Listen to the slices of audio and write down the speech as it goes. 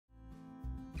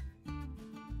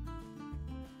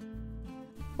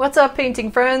What's up,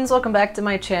 painting friends? Welcome back to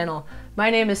my channel.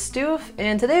 My name is Stoof,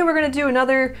 and today we're going to do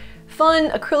another fun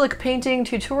acrylic painting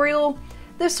tutorial.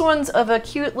 This one's of a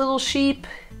cute little sheep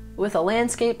with a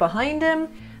landscape behind him.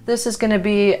 This is going to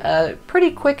be a pretty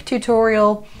quick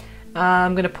tutorial.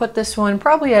 I'm going to put this one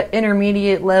probably at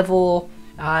intermediate level,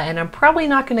 and I'm probably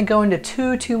not going to go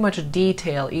into too much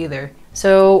detail either.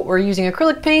 So we're using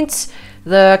acrylic paints.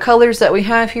 The colors that we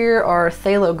have here are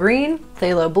phthalo green,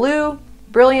 phthalo blue,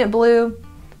 brilliant blue,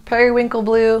 periwinkle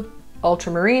blue,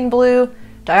 ultramarine blue,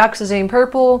 dioxazine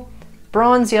purple,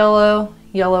 bronze yellow,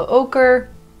 yellow ochre,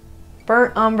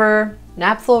 burnt umber,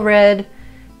 naphtha red,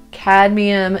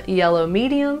 cadmium yellow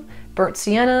medium, burnt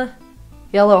sienna,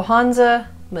 yellow Hansa,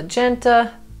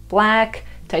 magenta, black,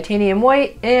 titanium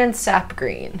white, and sap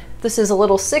green. This is a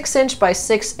little 6" by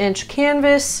 6"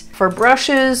 canvas. For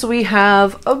brushes, we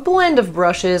have a blend of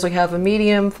brushes. We have a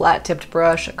medium flat-tipped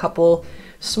brush, a couple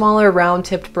smaller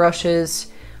round-tipped brushes,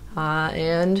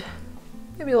 and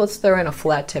maybe let's throw in a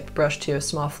flat-tipped brush too, a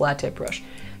small flat-tipped brush.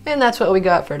 And that's what we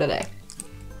got for today.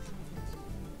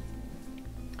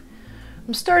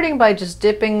 I'm starting by just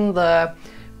dipping the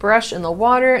brush in the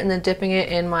water and then dipping it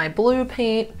in my blue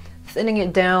paint, thinning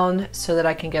it down so that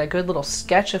I can get a good little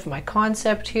sketch of my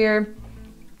concept here.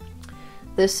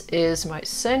 This is my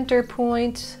center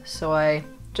point, so I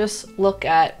just look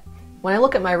at, when I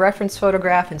look at my reference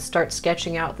photograph and start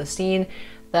sketching out the scene,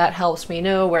 that helps me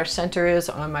know where center is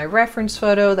on my reference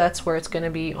photo. That's where it's going to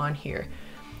be on here.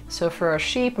 So for our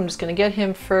sheep, I'm just going to get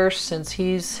him first since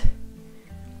he's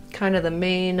kind of the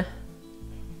main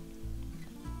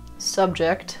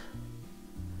subject.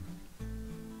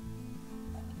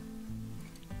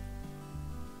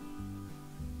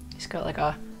 He's got like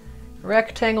a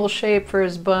rectangle shape for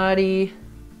his body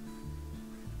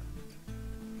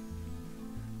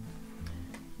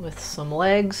with some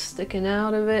legs sticking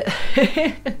out of it.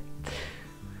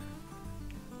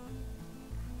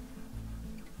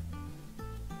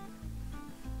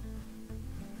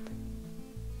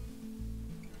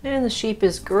 And the sheep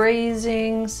is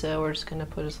grazing, so we're just gonna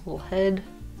put his little head,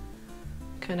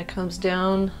 kind of comes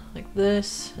down like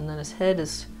this, and then his head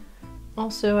is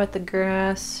also at the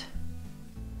grass.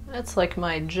 That's like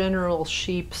my general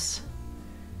sheep's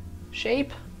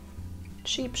shape.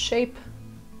 Sheep shape.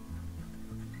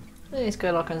 And he's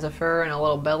got all kinds of fur and a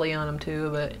little belly on him too,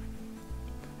 but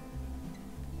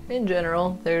in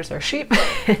general, there's our sheep.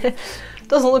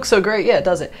 Doesn't look so great yet,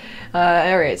 does it?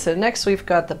 Alright, so next we've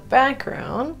got the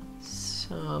background.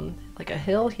 Some, like a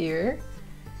hill here.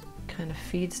 Kind of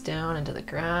feeds down into the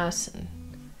grass, and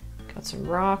got some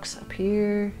rocks up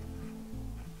here.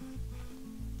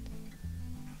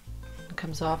 It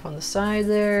comes off on the side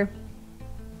there.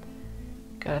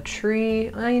 Got a tree.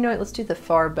 You know what, let's do the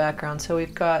far background. So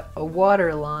we've got a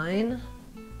water line,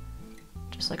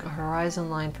 just like a horizon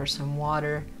line for some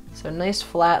water. So a nice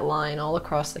flat line all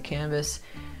across the canvas,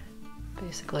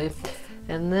 basically.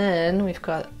 And then we've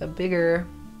got a bigger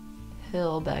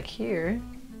hill back here.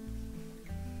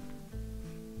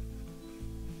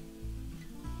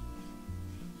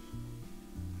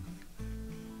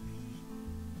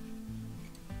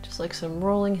 Just like some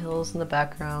rolling hills in the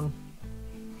background.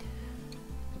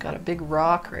 Got a big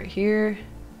rock right here.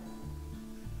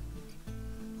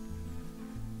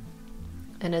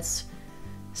 And it's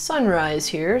sunrise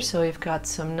here, so we've got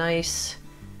some nice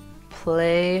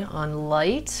play on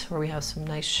light where we have some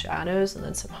nice shadows and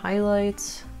then some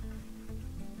highlights.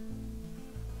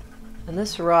 And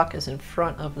this rock is in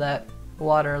front of that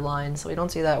water line, so we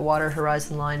don't see that water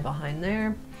horizon line behind there.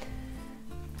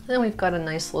 And then we've got a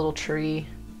nice little tree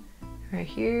right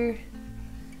here.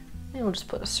 And we'll just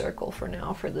put a circle for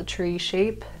now for the tree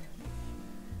shape.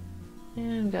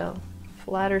 And we've got a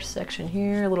flatter section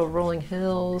here, little rolling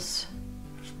hills.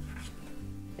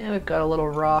 And we've got a little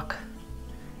rock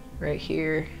right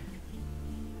here.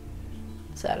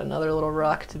 Let's add another little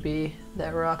rock to be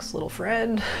that rock's little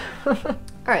friend.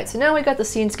 Alright, so now we got the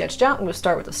scene sketched out. I'm going to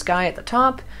start with the sky at the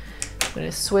top. I'm going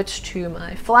to switch to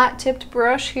my flat-tipped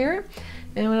brush here.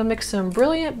 And I'm going to mix some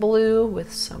brilliant blue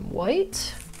with some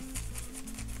white.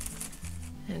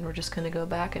 And we're just going to go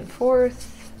back and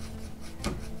forth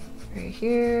right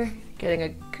here, getting a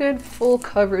good full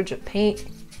coverage of paint,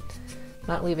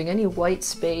 not leaving any white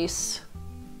space.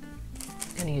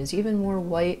 I'm going to use even more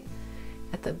white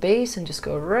at the base and just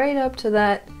go right up to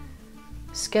that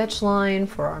sketch line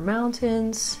for our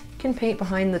mountains. You can paint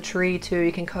behind the tree too,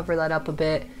 you can cover that up a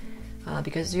bit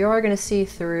because you are going to see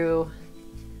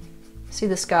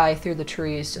the sky through the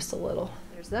trees just a little.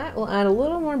 There's that. We'll add a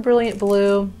little more brilliant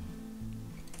blue.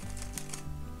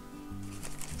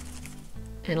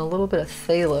 And a little bit of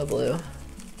phthalo blue.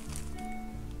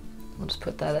 We'll just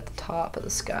put that at the top of the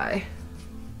sky.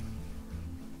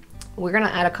 We're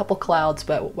gonna add a couple clouds,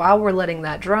 but while we're letting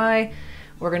that dry,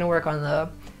 we're gonna work on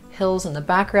the hills in the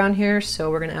background here.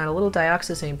 So we're gonna add a little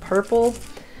dioxazine purple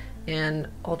and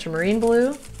ultramarine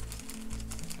blue.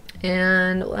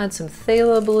 And we'll add some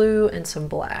phthalo blue and some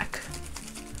black.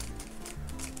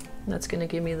 That's gonna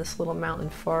give me this little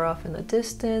mountain far off in the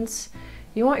distance.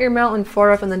 You want your mountain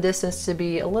far off in the distance to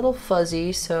be a little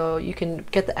fuzzy, so you can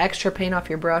get the extra paint off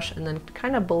your brush and then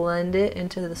kind of blend it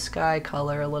into the sky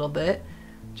color a little bit,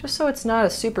 just so it's not a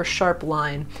super sharp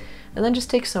line. And then just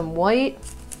take some white,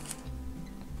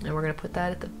 and we're gonna put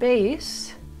that at the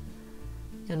base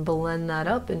and blend that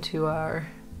up into our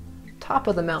top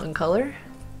of the mountain color.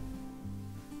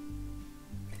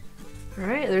 All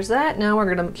right, there's that. Now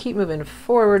we're gonna keep moving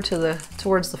forward to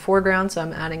towards the foreground, so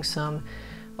I'm adding some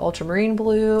ultramarine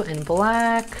blue and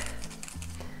black,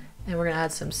 and we're gonna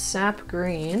add some sap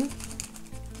green.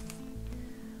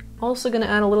 Also gonna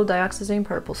add a little dioxazine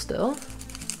purple still,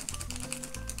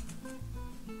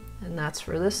 and that's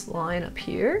for this line up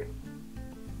here.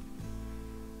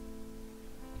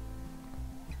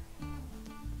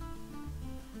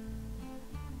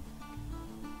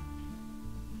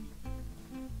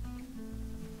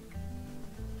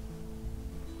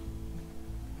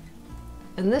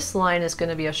 And this line is going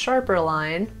to be a sharper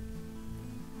line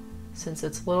since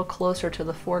it's a little closer to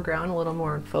the foreground, a little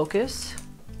more in focus.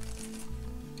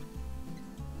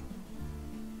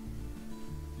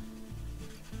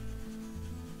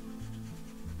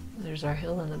 There's our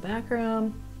hill in the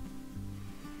background.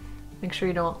 Make sure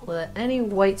you don't let any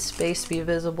white space be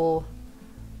visible.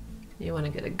 You want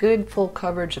to get a good full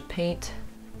coverage of paint.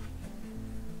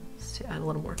 Let's add a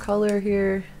little more color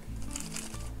here.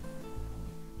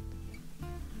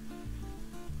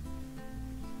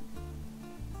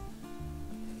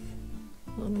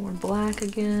 A little more black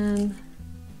again.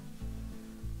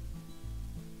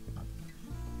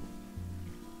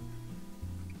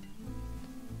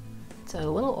 Let's add a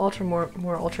little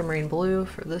more ultramarine blue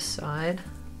for this side.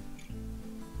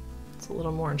 It's a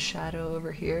little more in shadow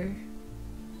over here.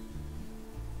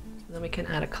 And then we can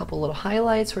add a couple little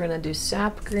highlights. We're going to do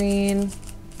sap green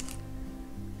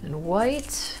and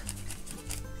white.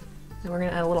 And we're going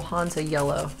to add a little Hansa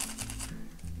yellow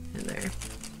in there.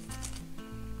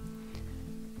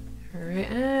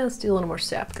 Alright, and let's do a little more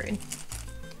sap green.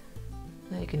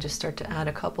 Now you can just start to add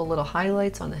a couple little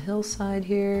highlights on the hillside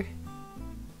here.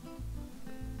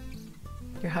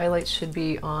 Your highlights should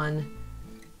be on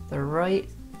the right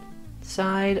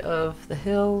side of the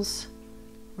hills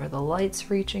where the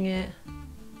light's reaching it. A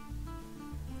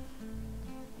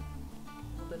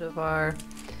little bit of our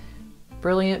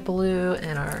brilliant blue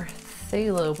and our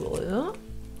phthalo blue.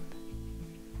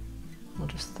 We'll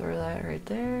just throw that right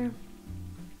there.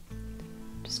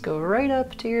 Just go right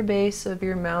up to your base of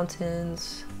your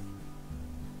mountains.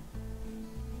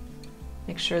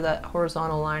 Make sure that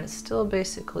horizontal line is still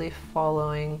basically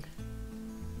following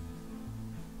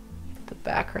the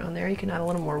background there. You can add a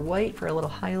little more white for a little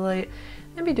highlight.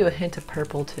 Maybe do a hint of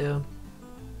purple too.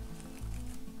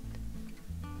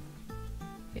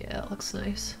 Yeah, it looks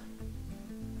nice.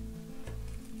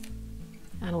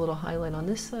 Add a little highlight on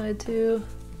this side too.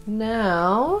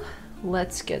 Now,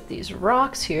 let's get these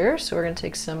rocks here. So we're going to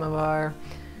take some of our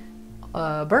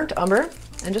burnt umber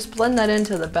and just blend that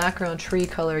into the background tree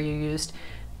color you used.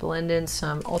 Blend in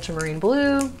some ultramarine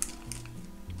blue.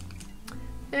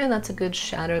 And that's a good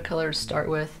shadow color to start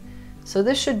with. So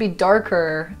this should be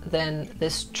darker than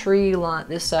this tree line,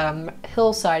 this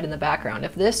hillside in the background.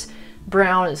 If this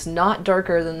brown is not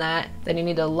darker than that, then you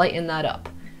need to lighten that up.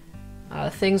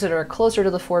 Things that are closer to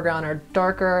the foreground are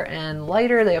darker and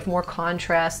lighter. They have more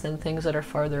contrast than things that are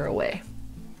farther away.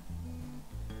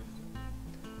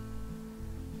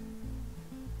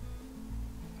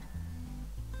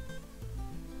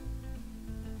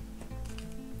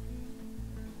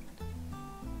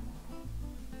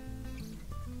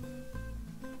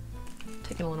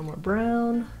 Taking a little more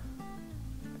brown.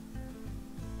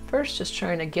 First, just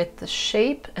trying to get the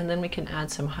shape, and then we can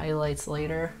add some highlights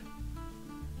later.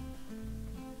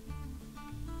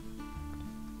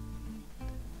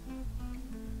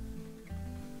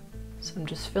 So I'm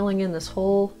just filling in this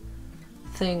whole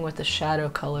thing with the shadow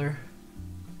color.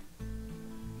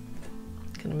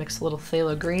 Gonna mix a little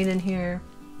phthalo green in here.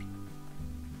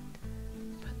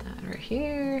 Put that right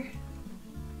here.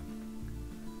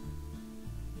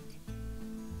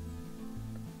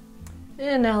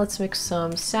 And now let's mix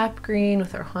some sap green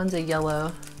with our Hansa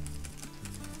yellow.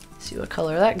 See what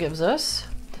color that gives us.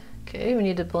 Okay, we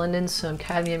need to blend in some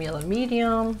cadmium yellow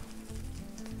medium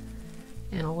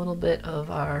and a little bit of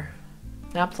our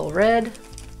naphthol red.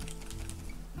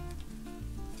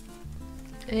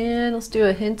 And let's do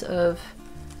a hint of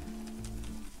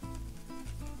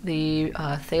the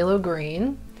phthalo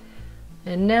green.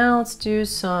 And now let's do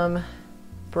some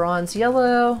bronze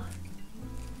yellow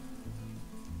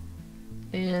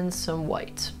and some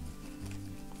white.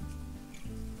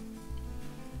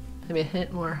 Maybe a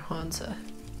hint more Hansa.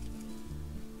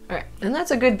 Alright, and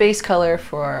that's a good base color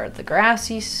for the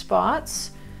grassy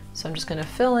spots. So I'm just going to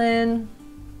fill in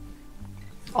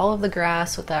all of the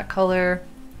grass with that color.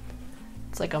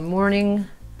 It's like a morning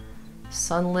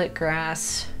sunlit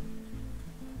grass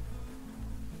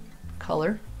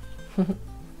color. And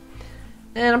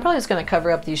I'm probably just going to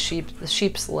cover up these the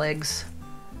sheep's legs,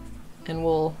 and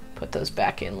we'll put those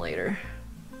back in later.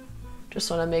 Just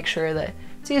want to make sure that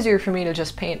it's easier for me to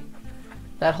just paint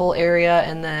that whole area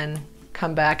and then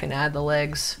come back and add the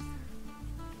legs.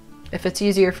 If it's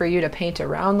easier for you to paint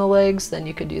around the legs, then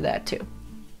you could do that too.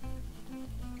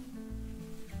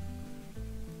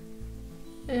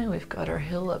 And we've got our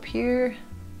hill up here.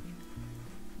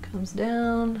 Comes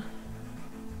down.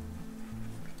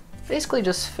 Basically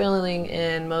just filling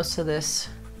in most of this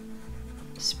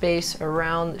space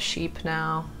around the sheep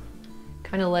now.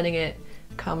 Kind of letting it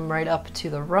come right up to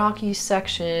the rocky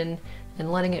section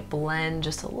and letting it blend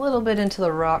just a little bit into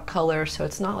the rock color, so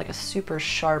it's not like a super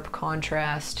sharp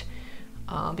contrast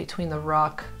between the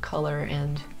rock color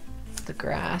and the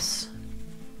grass.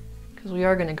 Because we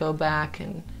are going to go back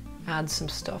and add some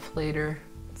stuff later.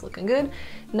 It's looking good.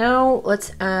 Now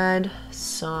let's add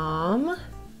some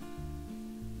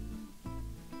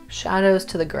shadows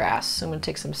to the grass. So I'm going to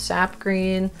take some sap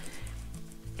green,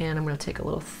 and I'm going to take a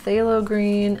little phthalo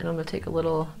green, and I'm going to take a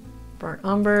little burnt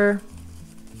umber,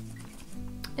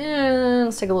 and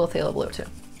let's take a little phthalo blue too.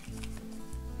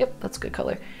 Yep, that's a good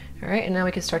color. All right, and now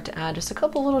we can start to add just a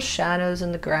couple little shadows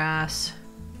in the grass.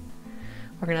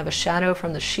 We're going to have a shadow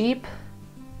from the sheep.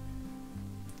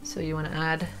 So you want to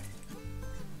add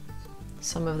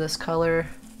some of this color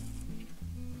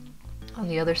on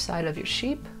the other side of your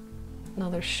sheep.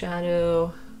 Another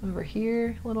shadow over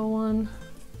here, little one.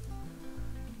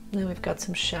 And then we've got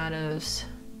some shadows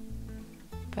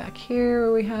back here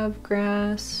where we have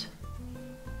grass.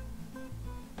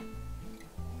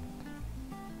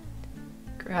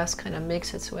 Grass kind of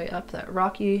makes its way up that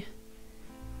rocky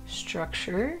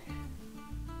structure.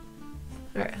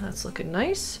 All right, that's looking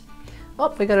nice.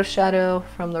 Oh, we got a shadow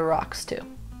from the rocks too.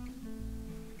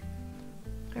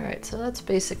 All right, so that's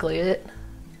basically it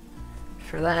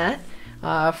for that.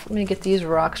 Let me get these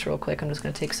rocks real quick. I'm just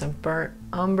going to take some burnt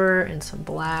umber and some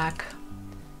black,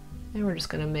 and we're just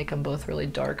going to make them both really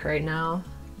dark right now.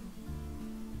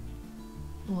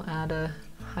 We'll add a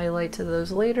highlight to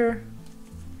those later.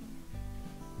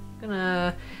 I'm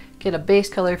gonna get a base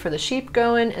color for the sheep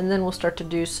going, and then we'll start to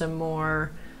do some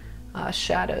more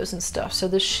shadows and stuff. So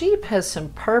the sheep has some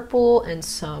purple and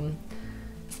some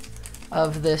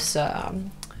of this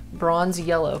bronze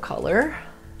yellow color.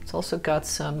 It's also got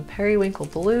some periwinkle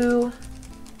blue.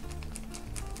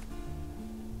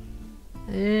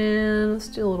 And let's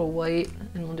do a little white,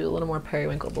 and we'll do a little more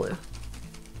periwinkle blue.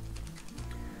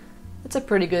 That's a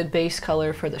pretty good base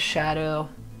color for the shadow.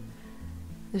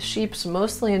 The sheep's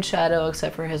mostly in shadow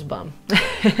except for his bum.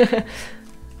 Can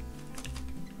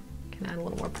add a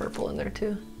little more purple in there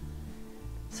too.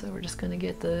 So we're just gonna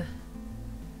get the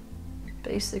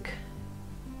basic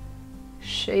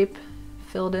shape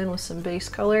filled in with some base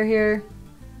color here.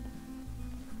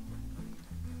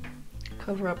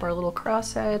 Cover up our little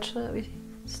cross hatch that we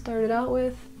started out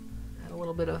with. Add a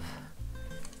little bit of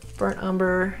burnt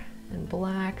umber and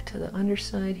black to the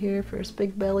underside here for his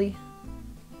big belly.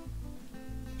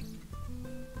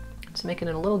 Just making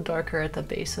it a little darker at the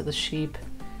base of the sheep.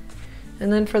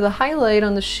 And then for the highlight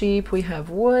on the sheep, we have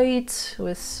white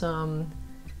with some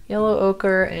yellow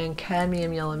ochre and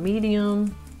cadmium yellow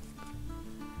medium.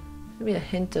 Maybe a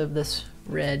hint of this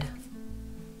red.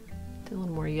 Do a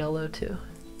little more yellow too.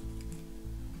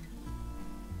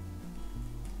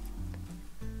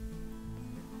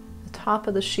 The top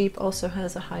of the sheep also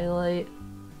has a highlight.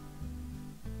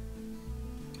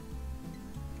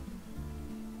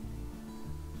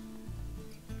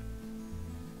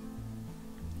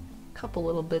 Couple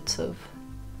little bits of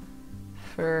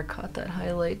fur caught that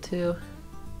highlight too.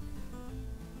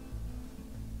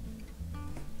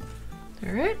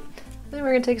 All right, then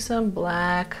we're gonna take some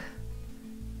black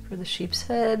for the sheep's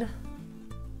head.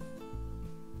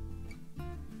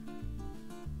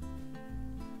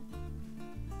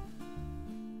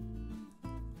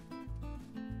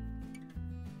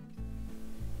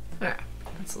 All right,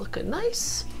 that's looking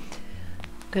nice.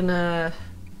 Gonna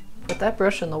put that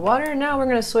brush in the water. Now we're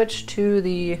gonna switch to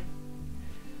the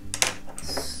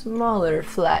smaller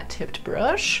flat-tipped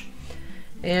brush.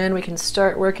 And we can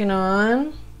start working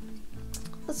on,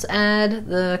 let's add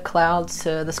the clouds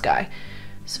to the sky.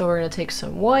 So we're gonna take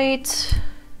some white,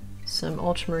 some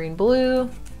ultramarine blue,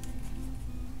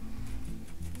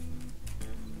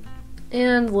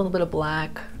 and a little bit of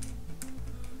black.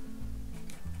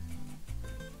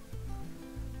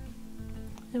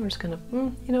 And we're just gonna,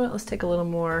 you know what, let's take a little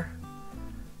more,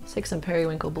 let's take some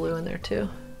periwinkle blue in there too.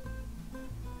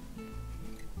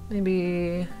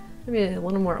 Maybe a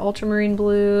little more ultramarine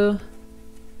blue.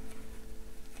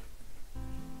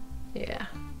 Yeah.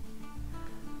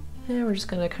 And we're just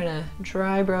gonna kind of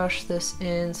dry brush this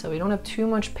in so we don't have too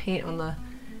much paint on the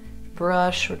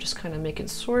brush. We're just kind of making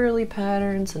swirly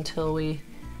patterns until we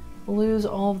lose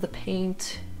all of the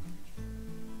paint.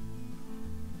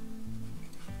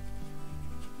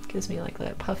 Gives me like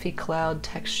that puffy cloud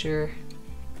texture.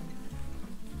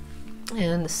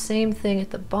 And the same thing at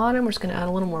the bottom. We're just going to add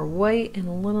a little more white and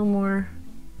a little more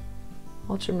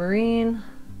ultramarine.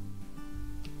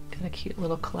 Got a cute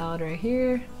little cloud right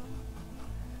here.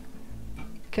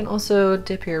 You can also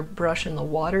dip your brush in the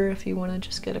water if you want to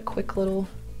just get a quick little...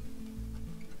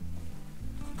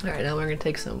 Alright, now we're going to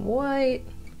take some white.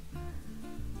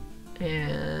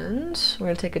 And we're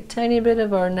going to take a tiny bit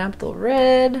of our Naphthol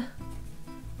red.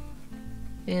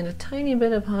 And a tiny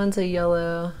bit of Hansa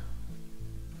yellow.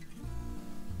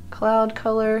 Cloud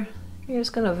color. You're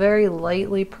just going to very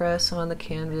lightly press on the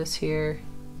canvas here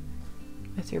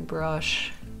with your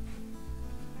brush.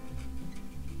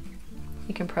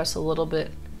 You can press a little bit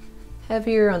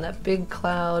heavier on that big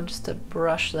cloud just to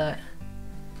brush that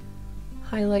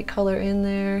highlight color in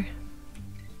there.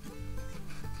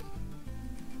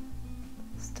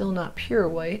 Still not pure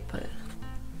white, but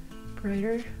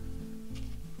brighter.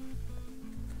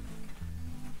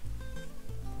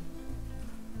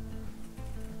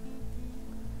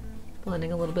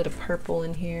 Blending a little bit of purple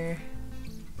in here.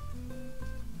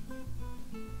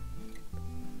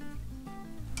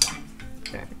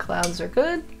 Alright, the clouds are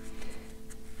good.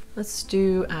 Let's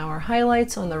do our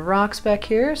highlights on the rocks back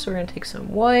here. So we're going to take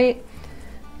some white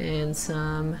and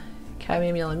some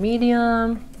cadmium yellow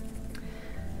medium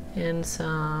and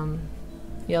some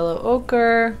yellow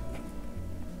ochre.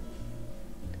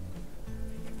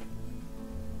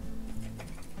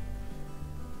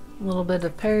 A little bit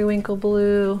of periwinkle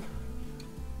blue.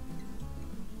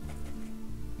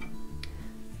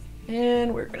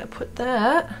 And we're gonna put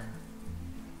that, a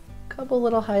couple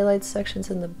little highlight sections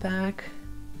in the back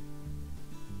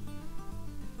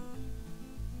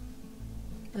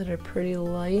that are pretty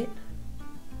light.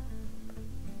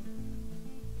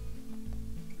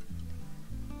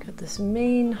 Got this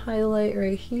main highlight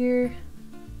right here.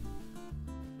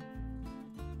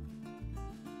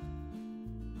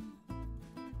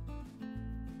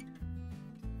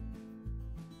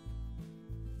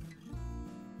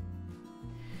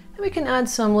 We can add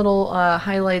some little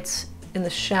highlights in the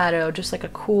shadow, just like a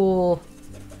cool,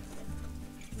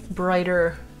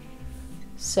 brighter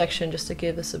section just to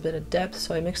give this a bit of depth.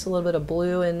 So I mixed a little bit of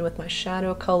blue in with my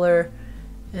shadow color,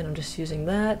 and I'm just using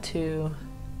that to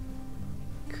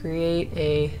create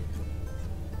a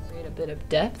bit of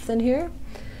depth in here.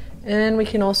 And we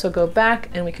can also go back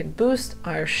and we can boost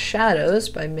our shadows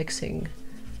by mixing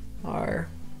our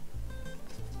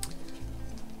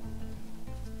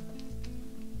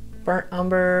burnt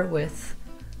umber with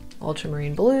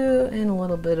ultramarine blue and a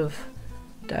little bit of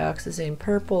dioxazine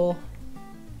purple.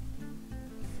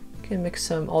 You can mix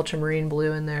some ultramarine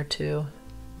blue in there too.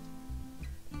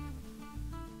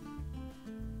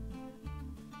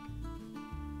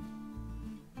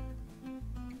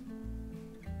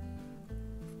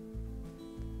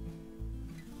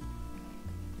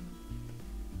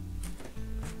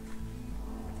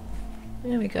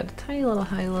 And we got a tiny little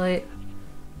highlight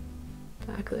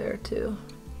back there too.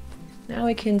 Now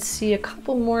we can see a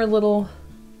couple more little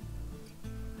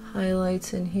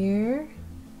highlights in here.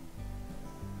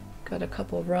 Got a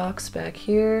couple rocks back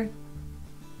here.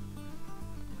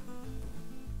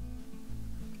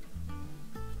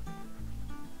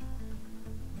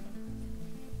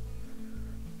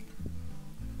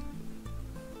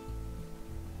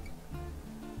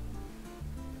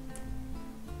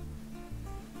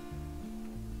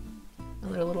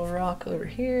 Another little rock over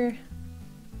here.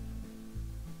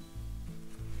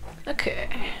 Okay,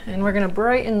 and we're gonna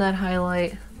brighten that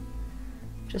highlight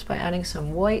just by adding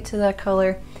some white to that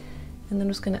color. And then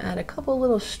I'm just gonna add a couple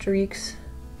little streaks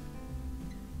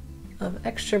of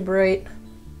extra bright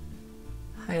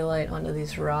highlight onto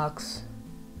these rocks.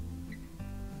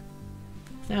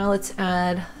 Now let's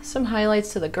add some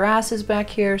highlights to the grasses back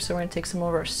here. So we're gonna take some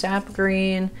of our sap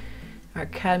green, our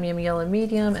cadmium yellow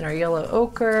medium, and our yellow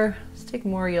ochre. Let's take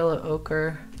more yellow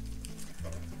ochre.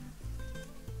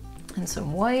 and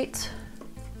some white.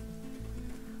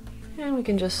 And we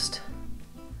can just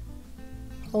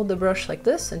hold the brush like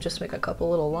this and just make a couple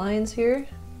little lines here.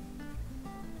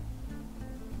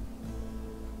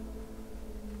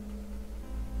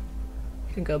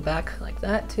 You can go back like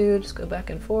that too, just go back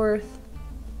and forth.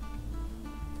 You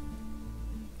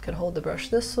can hold the brush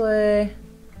this way,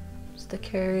 just to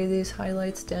carry these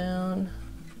highlights down.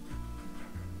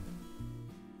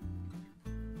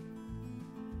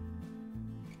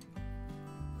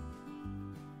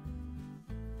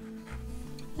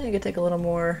 And you can take a little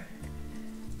more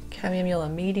cadmium yellow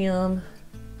medium,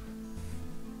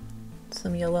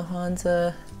 some yellow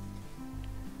Hansa.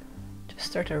 Just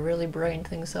start to really brighten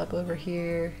things up over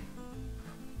here.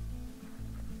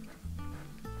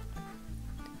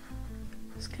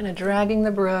 Just kind of dragging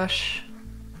the brush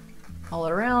all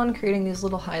around, creating these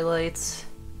little highlights.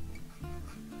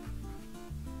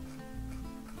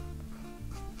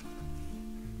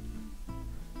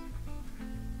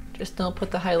 Just don't put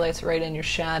the highlights right in your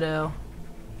shadow.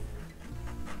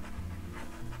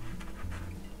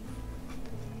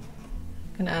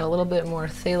 Gonna add a little bit more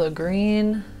phthalo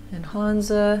green and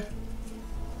Hansa.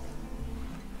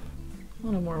 A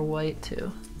little more white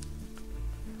too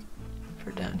for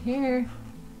down here.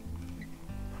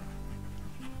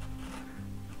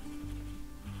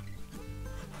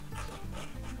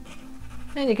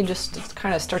 And you can just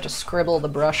kind of start to scribble the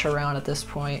brush around at this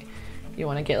point. You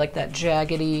want to get like that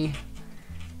jaggedy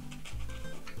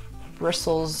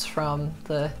bristles from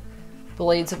the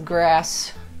blades of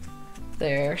grass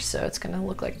there, so it's going to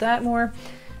look like that more.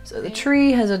 So the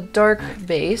tree has a dark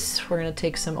base. We're going to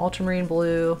take some ultramarine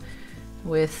blue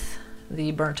with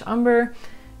the burnt umber,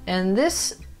 and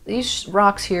these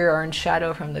rocks here are in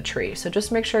shadow from the tree, so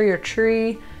just make sure your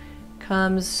tree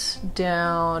comes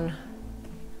down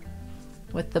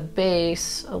with the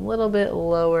base a little bit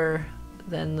lower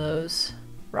than those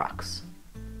rocks.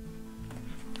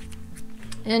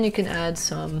 And you can add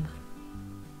some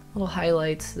little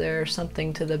highlights there,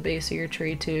 something to the base of your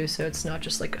tree too, so it's not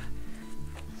just like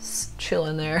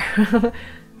chilling there.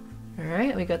 All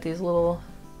right, we got these little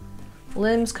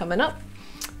limbs coming up.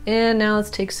 And now let's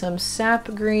take some sap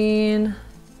green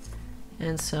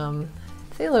and some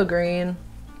phthalo green.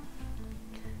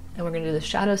 And we're gonna do the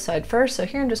shadow side first. So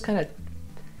here I'm just kind of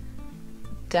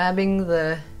dabbing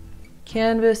the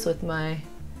canvas with my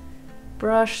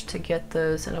brush to get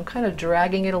those, and I'm kind of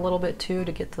dragging it a little bit too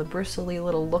to get the bristly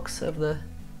little looks of the,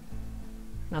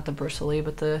 not the bristly,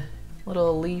 but the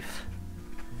little leaf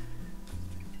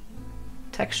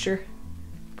texture,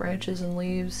 branches and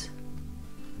leaves.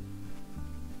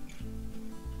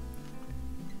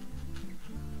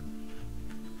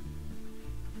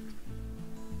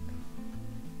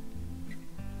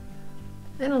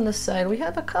 And on this side we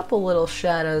have a couple little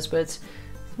shadows, but it's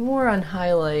more on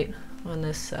highlight on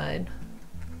this side.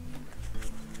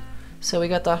 So we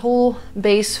got the whole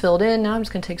base filled in. Now I'm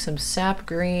just gonna take some sap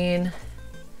green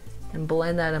and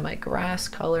blend that in my grass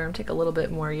color and take a little bit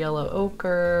more yellow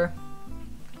ochre.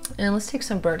 And let's take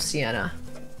some burnt sienna.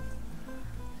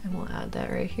 And we'll add that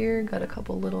right here. Got a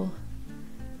couple little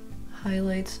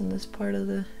highlights in this part of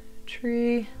the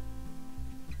tree.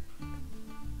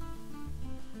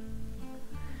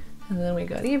 And then we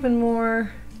got even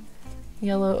more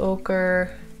yellow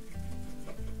ochre.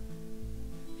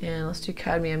 And let's do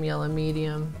cadmium yellow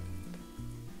medium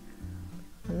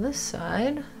on this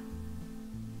side.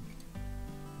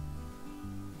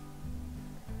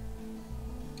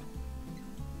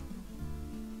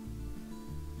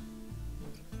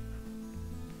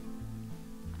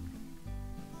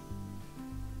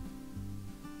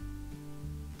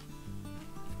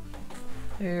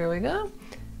 There we go.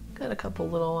 Got a couple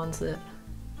little ones that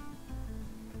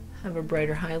have a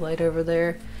brighter highlight over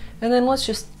there. And then let's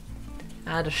just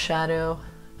add a shadow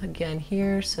again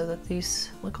here so that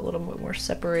these look a little bit more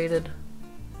separated.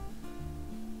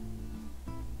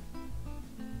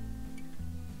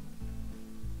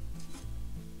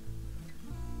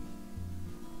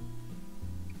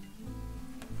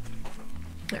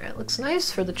 All right, looks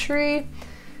nice for the tree.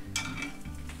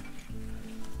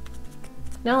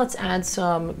 Now let's add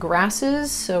some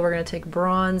grasses. So we're gonna take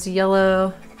bronze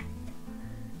yellow,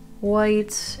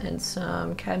 white, and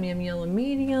some cadmium yellow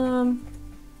medium.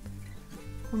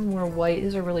 A little more white,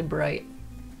 these are really bright.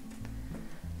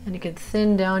 And you can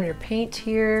thin down your paint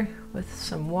here with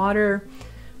some water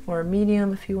or a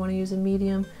medium if you want to use a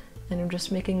medium. And I'm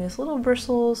just making these little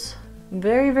bristles,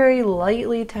 very, very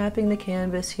lightly tapping the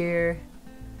canvas here.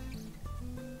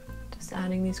 Just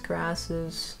adding these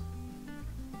grasses.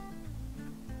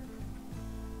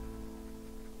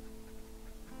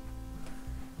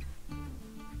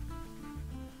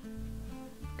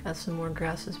 Got some more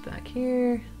grasses back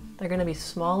here. They're gonna be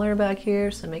smaller back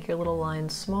here, so make your little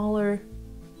lines smaller.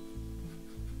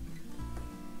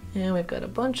 And we've got a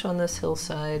bunch on this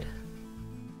hillside.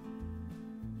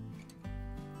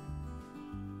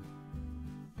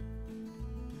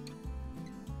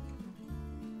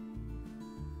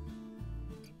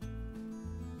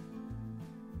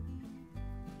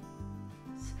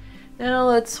 Now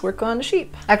let's work on the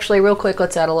sheep. Actually, real quick,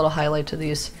 let's add a little highlight to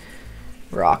these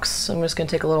rocks. So I'm just gonna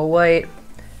take a little white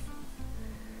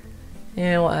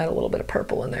and we'll add a little bit of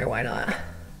purple in there, why not?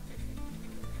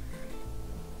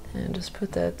 And just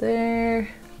put that there,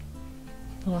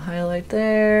 a little highlight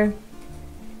there,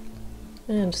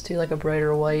 and just do like a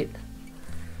brighter white.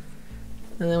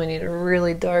 And then we need a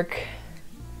really dark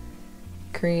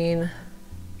green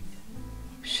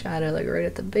shadow like right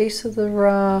at the base of the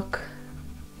rock.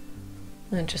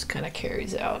 And it just kind of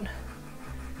carries out.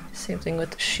 Same thing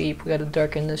with the sheep. We got to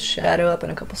darken this shadow up in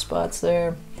a couple spots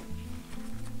there.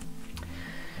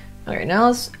 Alright, now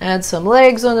let's add some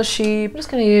legs on the sheep. I'm just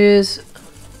going to use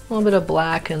a little bit of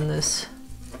black in this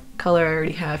color I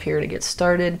already have here to get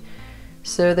started.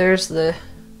 So there's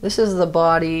this is the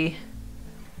body.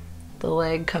 The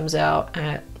leg comes out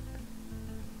at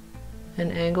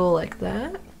an angle like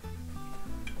that.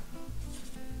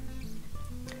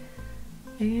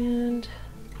 And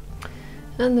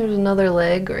then there's another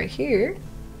leg right here.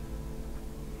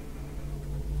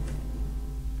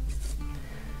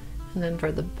 And then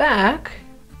for the back,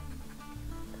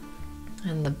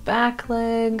 and the back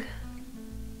leg.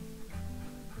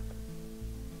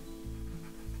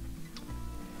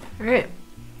 All right,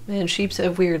 man, sheeps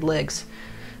have weird legs.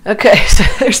 Okay, so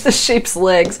there's the sheep's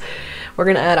legs. We're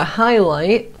gonna add a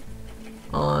highlight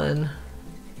on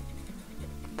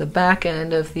the back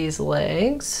end of these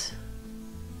legs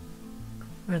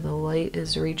where the light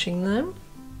is reaching them.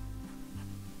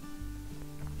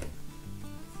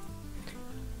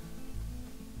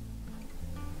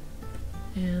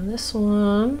 And this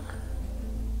one,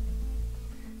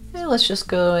 and let's just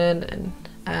go in and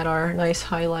add our nice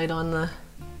highlight on the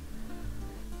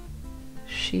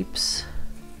sheep's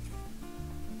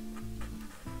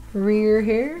rear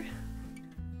here.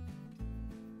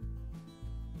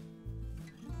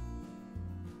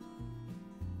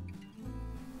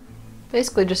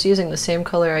 Basically just using the same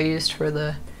color I used for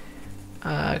the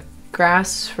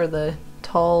grass, for the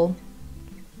tall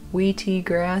wheaty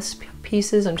grass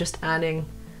pieces. I'm just adding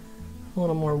a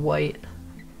little more white.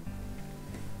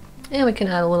 And we can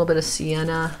add a little bit of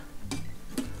sienna.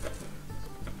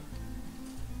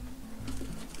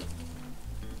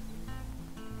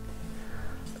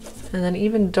 And then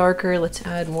even darker, let's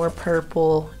add more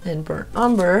purple and burnt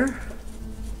umber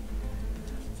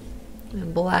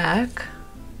and black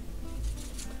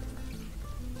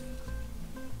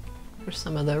for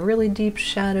some of the really deep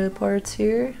shadow parts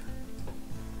here.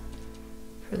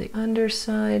 For the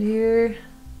underside here.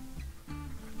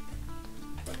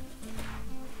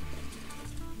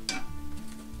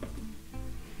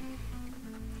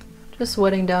 Just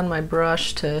wetting down my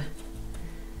brush to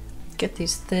get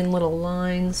these thin little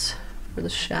lines for the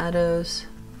shadows.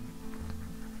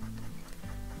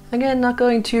 Again, not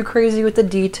going too crazy with the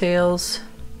details.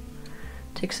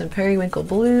 Take some periwinkle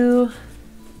blue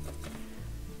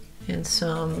and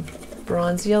some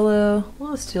bronze yellow.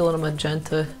 Well, let's do a little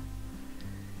magenta.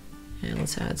 And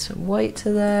let's add some white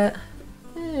to that.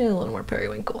 And a little more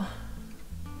periwinkle.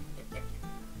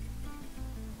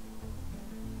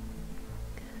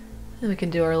 And we can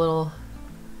do our little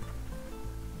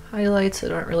highlights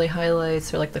that aren't really highlights.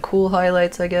 They're like the cool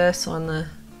highlights, I guess, on the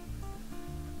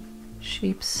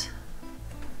sheep's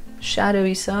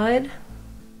shadowy side.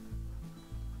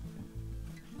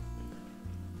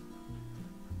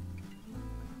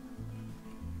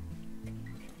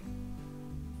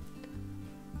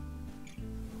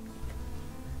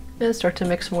 And start to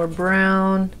mix more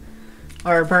brown,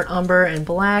 or burnt umber and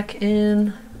black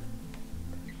in.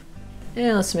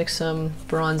 And let's mix some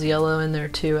bronze yellow in there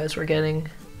too as we're getting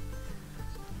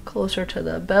closer to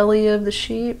the belly of the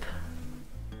sheep.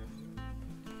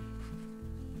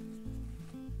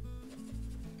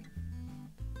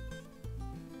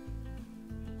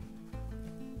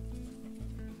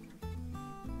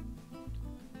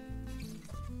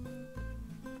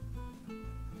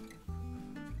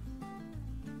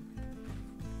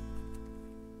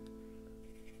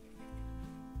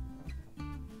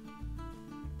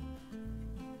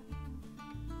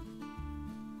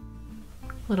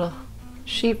 Little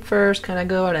sheep furs kind of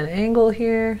go at an angle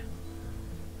here.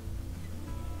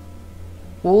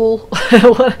 Wool,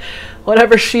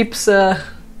 whatever sheep's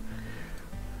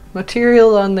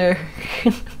material on their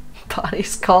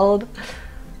body's called.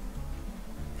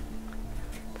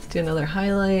 do another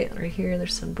highlight right here.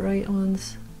 There's some bright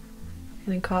ones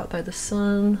getting caught by the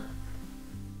sun.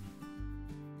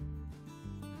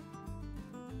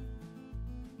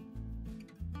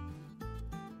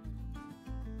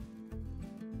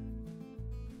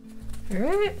 All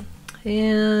right,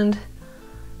 and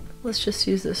let's just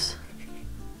use this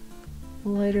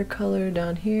lighter color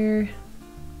down here.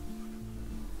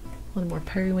 One more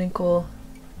periwinkle.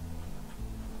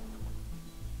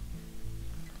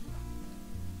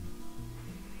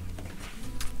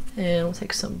 And we'll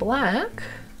take some black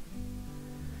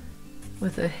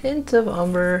with a hint of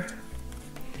umber.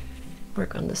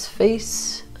 Work on this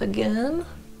face again.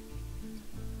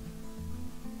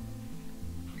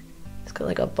 He's got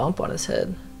like a bump on his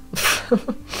head.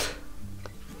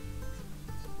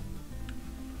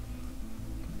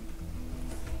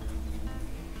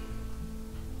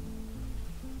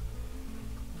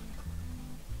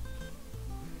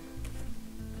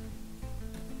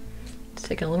 Just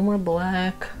taking a little more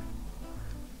black.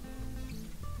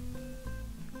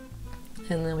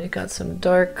 And then we've got some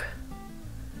dark,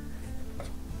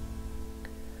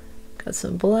 got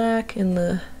some black in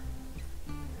the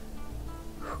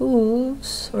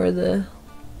hooves, or the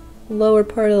lower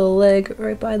part of the leg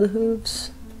right by the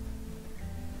hooves.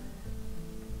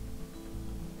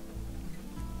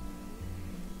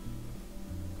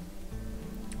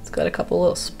 It's got a couple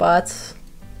little spots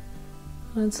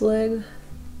on its leg.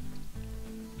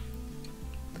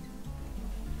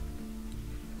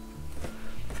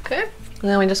 Okay. And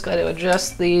then we just got to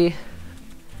adjust the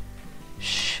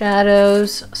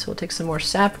shadows. So we'll take some more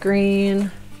sap green.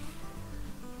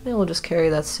 And we'll just carry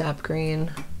that sap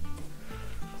green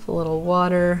with a little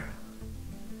water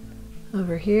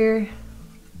over here.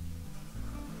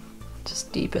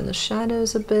 Just deepen the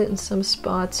shadows a bit in some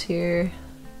spots here.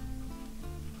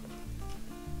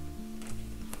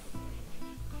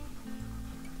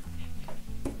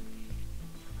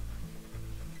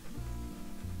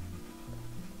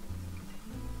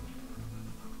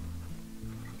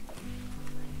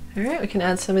 All right, we can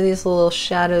add some of these little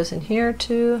shadows in here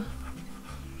too.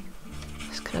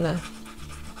 Just kind of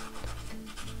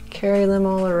carry them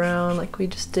all around like we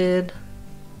just did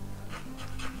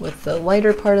with the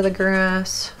lighter part of the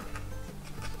grass.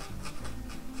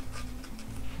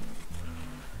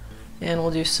 And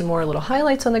we'll do some more little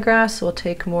highlights on the grass. So we'll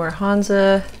take more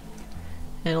Hansa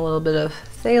and a little bit of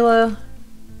phthalo,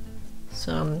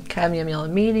 some cadmium yellow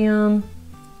medium,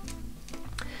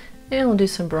 and we'll do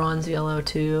some bronze yellow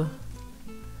too.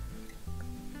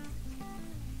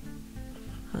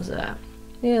 How's that?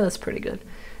 Yeah, that's pretty good.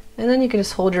 And then you can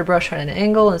just hold your brush at an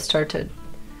angle and start to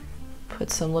put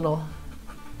some little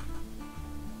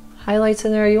highlights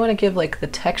in there. You want to give like the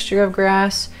texture of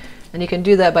grass, and you can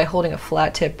do that by holding a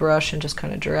flat tip brush and just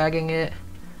kind of dragging it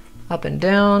up and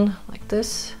down like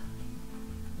this.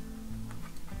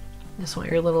 You just want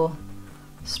your little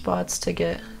spots to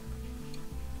get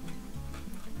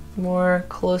more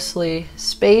closely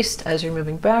spaced as you're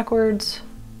moving backwards.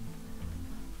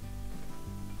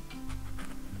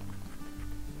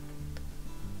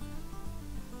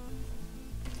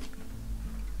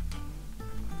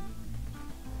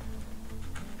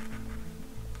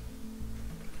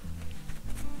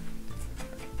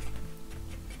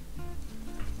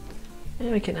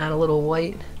 And we can add a little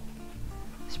white,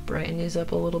 just brighten these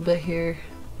up a little bit here.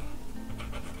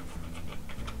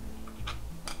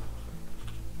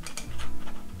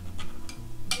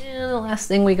 And the last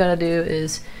thing we gotta do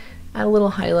is add a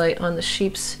little highlight on the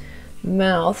sheep's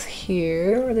mouth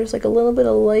here, where there's like a little bit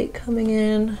of light coming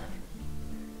in.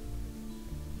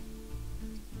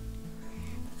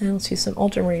 And let's use some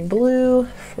ultramarine blue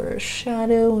for a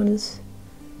shadow on his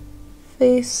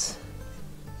face.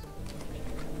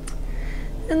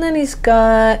 And then he's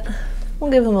got, we'll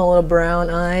give him a little brown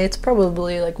eye. It's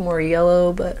probably like more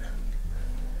yellow, but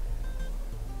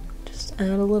just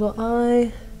add a little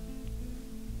eye.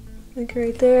 Like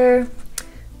right there.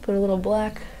 Put a little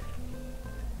black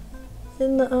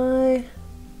in the eye.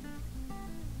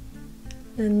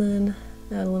 And then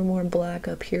add a little more black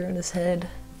up here on his head.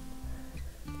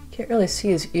 Can't really see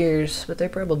his ears, but they're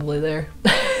probably there.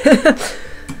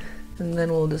 And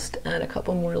then we'll just add a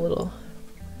couple more little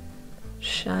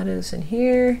shadows in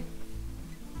here.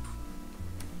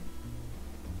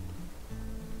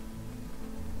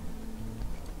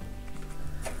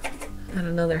 Add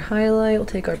another highlight. We'll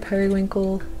take our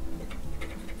periwinkle.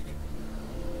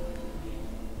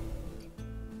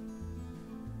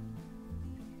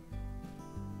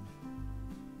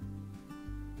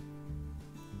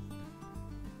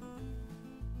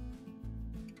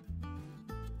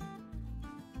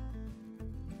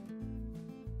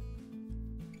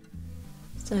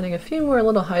 Adding a few more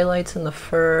little highlights in the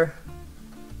fur,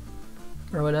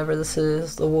 or whatever this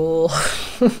is, the wool.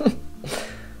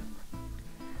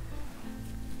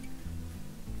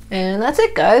 And that's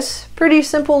it, guys. Pretty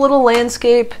simple little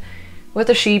landscape with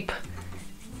a sheep.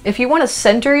 If you want to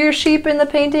center your sheep in the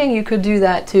painting, you could do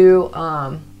that too.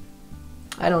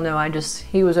 I don't know,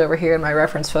 he was over here in my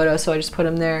reference photo, so I just put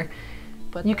him there.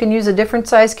 But you can use a different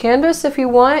size canvas if you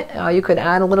want. You could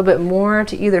add a little bit more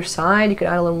to either side. You could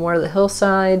add a little more to the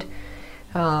hillside.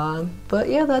 But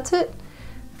yeah, that's it.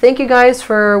 Thank you guys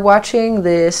for watching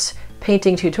this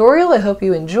painting tutorial. I hope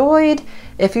you enjoyed.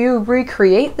 If you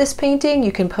recreate this painting,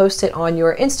 you can post it on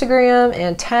your Instagram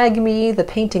and tag me, the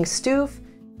painting Stoof.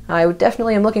 I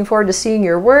definitely am looking forward to seeing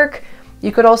your work.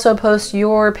 You could also post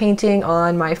your painting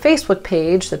on my Facebook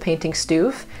page, the painting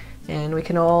Stoof, and we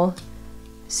can all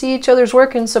see each other's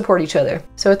work and support each other.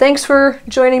 So thanks for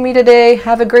joining me today.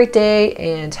 Have a great day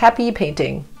and happy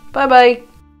painting. Bye bye.